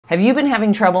Have you been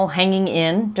having trouble hanging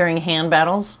in during hand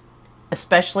battles,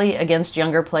 especially against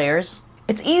younger players?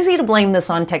 It's easy to blame this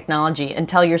on technology and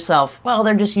tell yourself, well,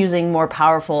 they're just using more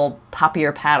powerful,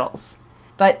 poppier paddles.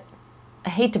 But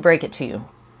I hate to break it to you.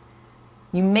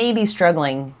 You may be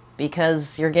struggling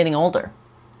because you're getting older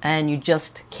and you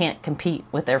just can't compete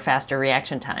with their faster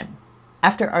reaction time.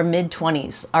 After our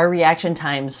mid-20s, our reaction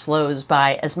time slows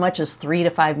by as much as 3 to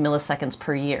 5 milliseconds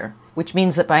per year, which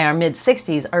means that by our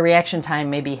mid-60s, our reaction time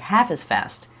may be half as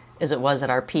fast as it was at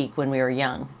our peak when we were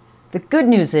young. The good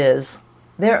news is,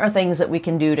 there are things that we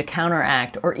can do to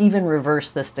counteract or even reverse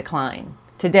this decline.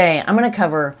 Today, I'm going to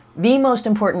cover the most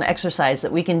important exercise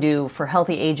that we can do for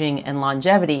healthy aging and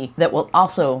longevity that will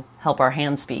also help our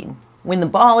hand speed. When the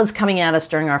ball is coming at us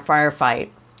during our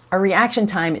firefight, our reaction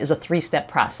time is a 3-step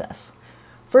process.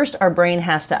 First, our brain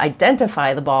has to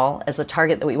identify the ball as a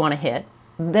target that we want to hit.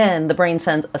 Then the brain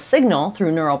sends a signal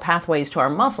through neural pathways to our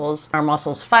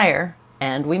muscles fire,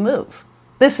 and we move.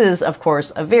 This is, of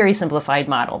course, a very simplified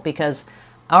model because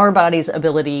our body's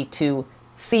ability to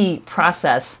see,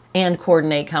 process, and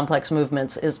coordinate complex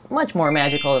movements is much more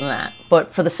magical than that.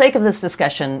 But for the sake of this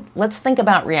discussion, let's think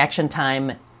about reaction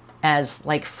time as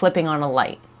like flipping on a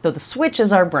light. So the switch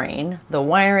is our brain, the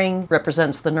wiring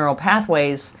represents the neural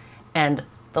pathways, and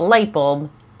the light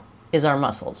bulb is our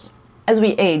muscles. As we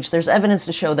age, there's evidence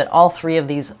to show that all three of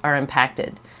these are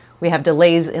impacted. We have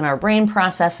delays in our brain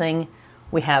processing,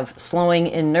 we have slowing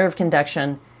in nerve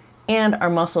conduction, and our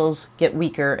muscles get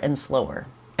weaker and slower.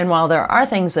 And while there are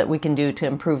things that we can do to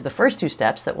improve the first 2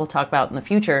 steps that we'll talk about in the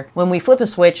future, when we flip a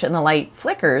switch and the light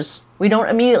flickers, we don't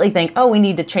immediately think, oh, we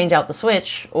need to change out the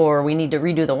switch or we need to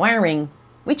redo the wiring.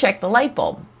 We check the light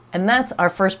bulb. And that's our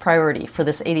first priority for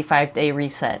this 85-day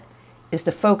reset, is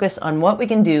to focus on what we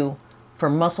can do for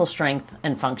muscle strength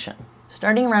and function.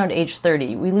 Starting around age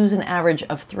 30, we lose an average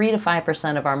of 3 to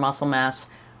 5% of our muscle mass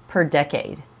per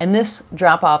decade. And this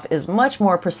drop-off is much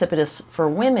more precipitous for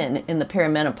women in the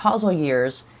perimenopausal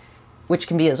years, which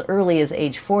can be as early as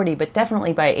age 40, but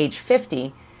definitely by age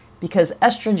 50, because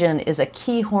estrogen is a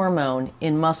key hormone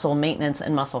in muscle maintenance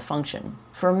and muscle function.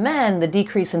 For men, the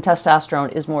decrease in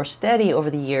testosterone is more steady over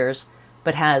the years,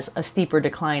 but has a steeper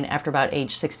decline after about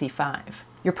age 65.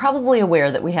 You're probably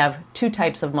aware that we have 2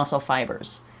 types of muscle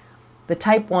fibers. The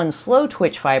type 1 slow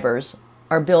twitch fibers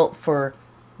are built for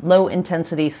low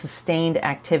intensity sustained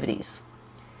activities.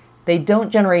 They don't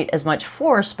generate as much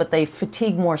force, but they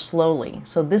fatigue more slowly.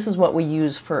 So this is what we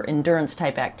use for endurance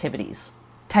type activities.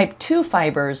 Type 2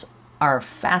 fibers are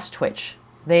fast twitch.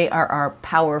 They are our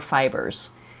power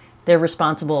fibers. They're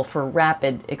responsible for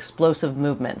rapid, explosive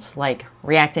movements like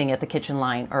reacting at the kitchen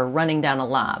line or running down a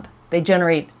lob. They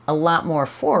generate a lot more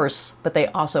force, but they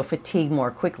also fatigue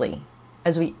more quickly.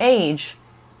 As we age,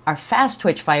 our fast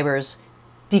twitch fibers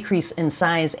decrease in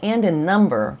size and in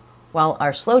number, while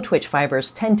our slow twitch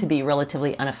fibers tend to be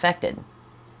relatively unaffected.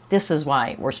 This is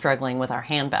why we're struggling with our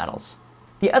hand battles.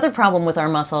 The other problem with our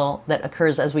muscle that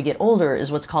occurs as we get older is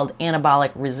what's called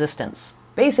anabolic resistance.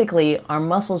 Basically, our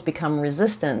muscles become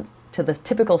resistant to the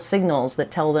typical signals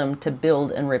that tell them to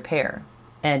build and repair.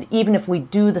 And even if we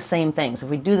do the same things, if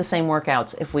we do the same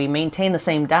workouts, if we maintain the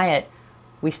same diet,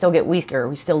 we still get weaker,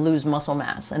 we still lose muscle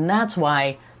mass. And that's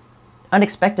why,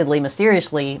 unexpectedly,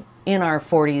 mysteriously, in our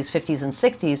 40s, 50s, and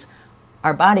 60s,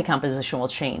 our body composition will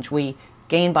change. We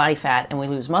gain body fat and we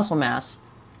lose muscle mass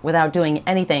without doing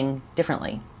anything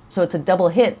differently. So it's a double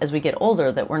hit as we get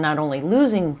older, that we're not only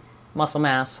losing muscle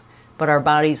mass, but our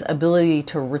body's ability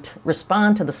to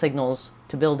respond to the signals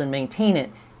to build and maintain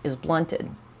it is blunted.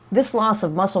 This loss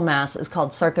of muscle mass is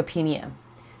called sarcopenia.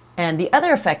 And the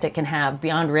other effect it can have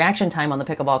beyond reaction time on the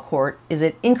pickleball court is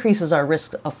it increases our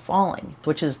risk of falling,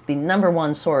 which is the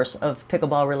 #1 source of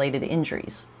pickleball-related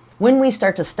injuries. When we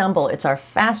start to stumble, it's our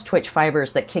fast twitch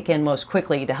fibers that kick in most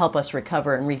quickly to help us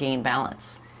recover and regain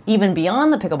balance. Even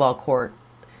beyond the pickleball court,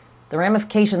 the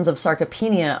ramifications of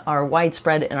sarcopenia are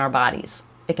widespread in our bodies.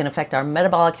 It can affect our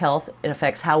metabolic health, it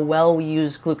affects how well we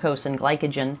use glucose and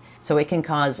glycogen, so it can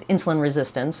cause insulin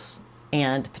resistance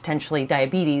and potentially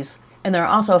diabetes. And there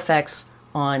are also effects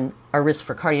on our risk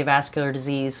for cardiovascular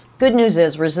disease. Good news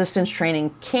is resistance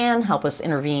training can help us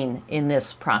intervene in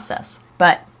this process,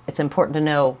 but it's important to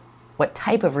know what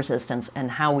type of resistance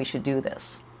and how we should do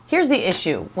this. Here's the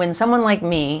issue. When someone like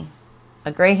me,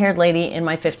 a gray-haired lady in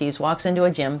my 50s, walks into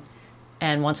a gym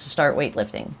and wants to start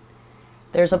weightlifting,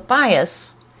 there's a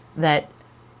bias that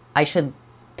I should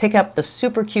pick up the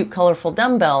super cute, colorful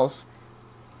dumbbells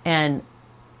and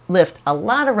lift a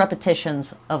lot of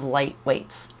repetitions of light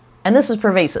weights. And this is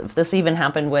pervasive. This even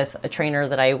happened with a trainer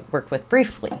that I worked with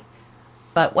briefly.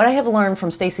 But what I have learned from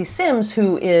Stacy Sims,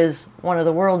 who is one of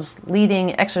the world's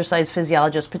leading exercise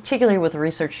physiologists, particularly with the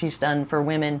research she's done for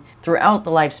women throughout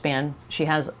the lifespan. She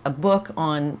has a book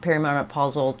on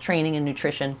perimenopausal training and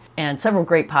nutrition and several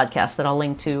great podcasts that I'll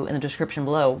link to in the description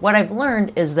below. What I've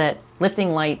learned is that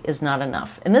lifting light is not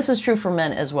enough. And this is true for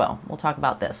men as well. We'll talk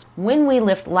about this. When we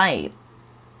lift light,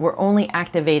 we're only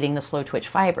activating the slow twitch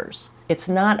fibers. It's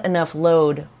not enough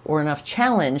load or enough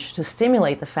challenge to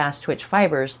stimulate the fast twitch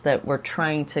fibers that we're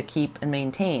trying to keep and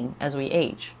maintain as we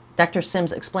age. Dr.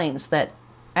 Sims explains that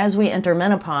as we enter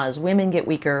menopause, women get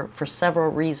weaker for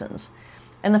several reasons.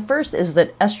 And the first is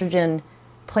that estrogen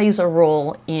plays a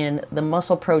role in the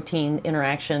muscle protein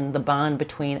interaction, the bond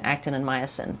between actin and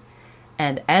myosin.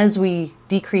 And as we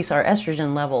decrease our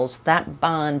estrogen levels, that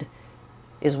bond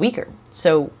is weaker.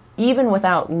 So even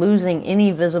without losing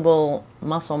any visible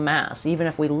muscle mass, even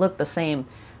if we look the same,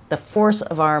 the force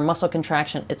of our muscle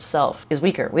contraction itself is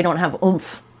weaker. We don't have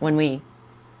oomph when we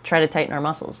try to tighten our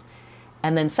muscles.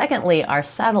 And then secondly, our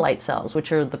satellite cells,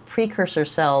 which are the precursor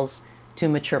cells to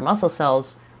mature muscle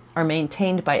cells, are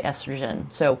maintained by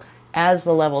estrogen. So as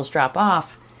the levels drop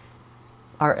off,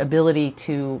 our ability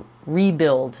to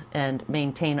rebuild and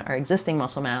maintain our existing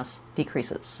muscle mass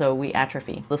decreases, so we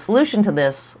atrophy. The solution to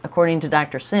this, according to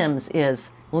Dr. Sims,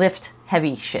 is lift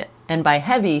heavy shit. And by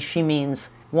heavy, she means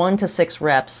 1 to 6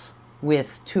 reps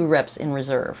with 2 reps in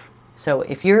reserve. So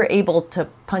if you're able to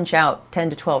punch out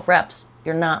 10 to 12 reps,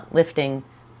 you're not lifting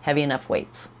heavy enough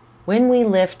weights. When we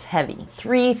lift heavy,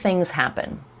 3 things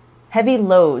happen. Heavy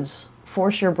loads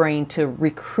force your brain to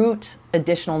recruit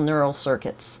additional neural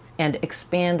circuits and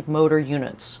expand motor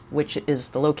units, which is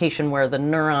the location where the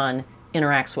neuron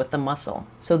interacts with the muscle.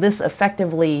 So this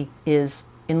effectively is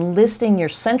enlisting your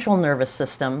central nervous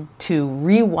system to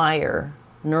rewire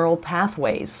neural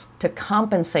pathways to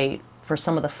compensate for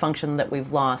some of the function that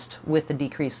we've lost with the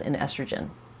decrease in estrogen.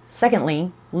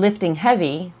 Secondly, lifting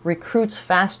heavy recruits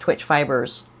fast twitch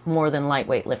fibers more than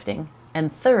lightweight lifting.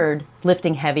 And third,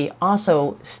 lifting heavy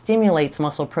also stimulates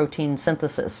muscle protein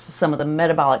synthesis, some of the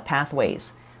metabolic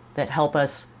pathways that help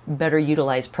us better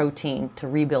utilize protein to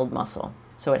rebuild muscle.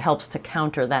 So it helps to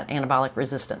counter that anabolic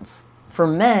resistance. For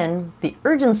men, the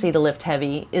urgency to lift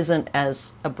heavy isn't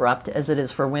as abrupt as it is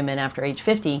for women after age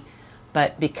 50,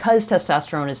 but because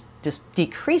testosterone is just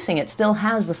decreasing, it still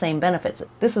has the same benefits.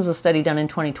 This is a study done in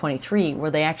 2023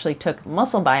 where they actually took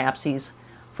muscle biopsies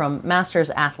from masters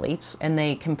athletes and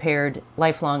they compared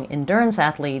lifelong endurance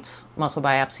athletes' muscle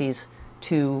biopsies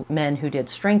to men who did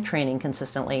strength training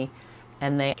consistently,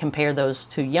 and they compared those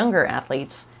to younger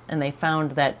athletes, and they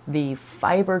found that the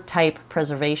fiber type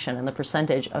preservation and the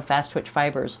percentage of fast twitch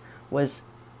fibers was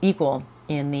equal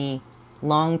in the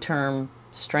long-term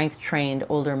strength trained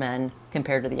older men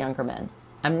compared to the younger men.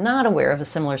 I'm not aware of a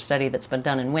similar study that's been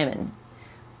done in women,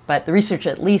 but the research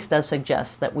at least does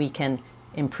suggest that we can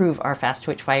improve our fast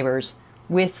twitch fibers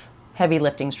with heavy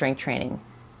lifting strength training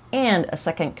and a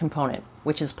second component,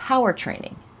 which is power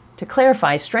training. To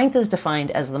clarify, strength is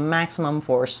defined as the maximum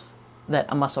force that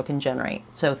a muscle can generate.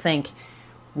 So think,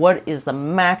 what is the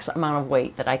max amount of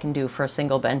weight that I can do for a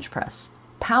single bench press?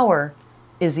 Power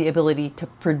is the ability to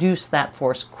produce that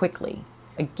force quickly.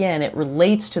 Again, it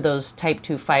relates to those type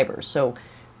 2 fibers. So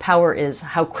power is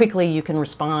how quickly you can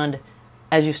respond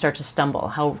as you start to stumble,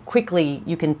 how quickly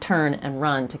you can turn and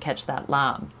run to catch that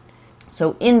lob.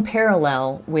 So in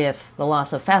parallel with the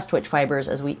loss of fast twitch fibers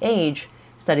as we age,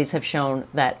 studies have shown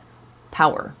that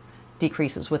power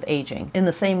decreases with aging. In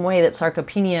the same way that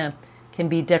sarcopenia can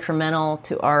be detrimental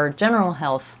to our general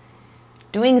health,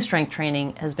 doing strength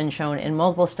training has been shown in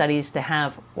multiple studies to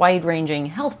have wide-ranging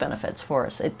health benefits for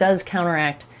us. It does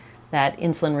counteract that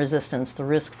insulin resistance, the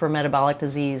risk for metabolic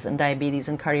disease and diabetes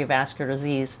and cardiovascular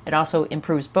disease. It also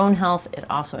improves bone health, it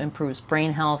also improves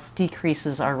brain health,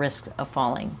 decreases our risk of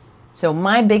falling. So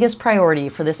my biggest priority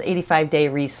for this 85-day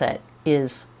reset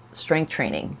is strength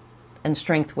training and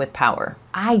strength with power.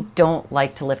 I don't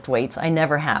like to lift weights, I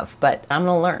never have, but I'm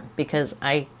gonna learn because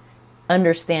I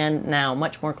understand now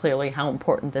much more clearly how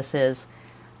important this is,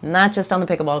 not just on the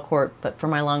pickleball court, but for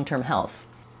my long-term health.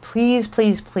 Please,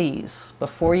 please, please,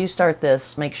 before you start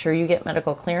this, make sure you get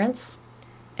medical clearance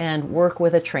and work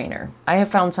with a trainer. I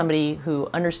have found somebody who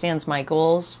understands my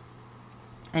goals,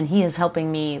 and he is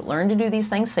helping me learn to do these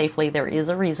things safely. There is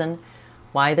a reason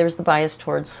why there's the bias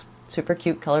towards super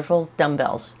cute, colorful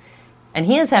dumbbells. And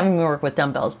he is having me work with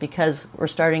dumbbells because we're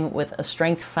starting with a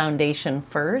strength foundation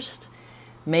first,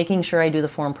 making sure I do the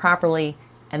form properly,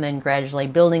 and then gradually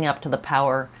building up to the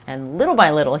power. And little by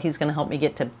little, he's going to help me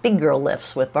get to big girl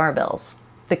lifts with barbells.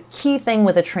 The key thing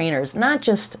with a trainer is not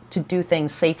just to do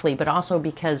things safely, but also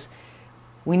because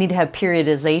We need to have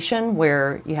periodization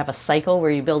where you have a cycle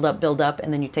where you build up,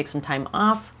 and then you take some time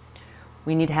off.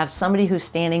 We need to have somebody who's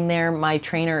standing there. My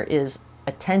trainer is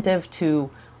attentive to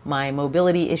my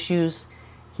mobility issues.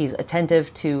 He's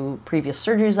attentive to previous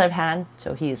surgeries I've had,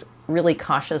 so he's really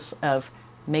cautious of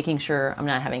making sure I'm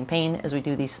not having pain as we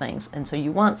do these things. And so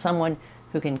you want someone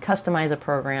who can customize a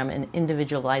program and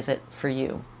individualize it for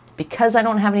you. Because I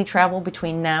don't have any travel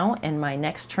between now and my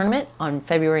next tournament on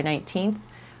February 19th,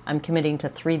 I'm committing to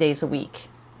 3 days a week.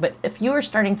 But if you are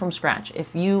starting from scratch,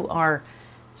 if you are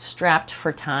strapped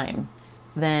for time,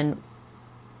 then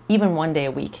even 1 day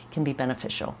a week can be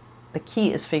beneficial. The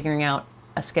key is figuring out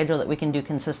a schedule that we can do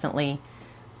consistently,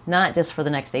 not just for the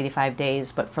next 85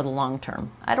 days, but for the long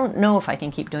term. I don't know if I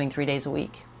can keep doing 3 days a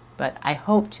week, but I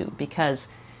hope to, because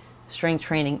strength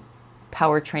training,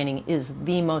 power training is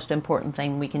the most important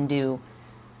thing we can do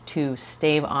to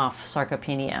stave off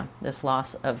sarcopenia, this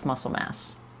loss of muscle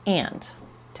mass, and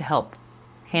to help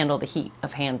handle the heat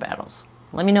of hand battles.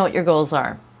 Let me know what your goals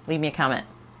are. Leave me a comment.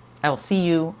 I will see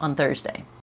you on Thursday.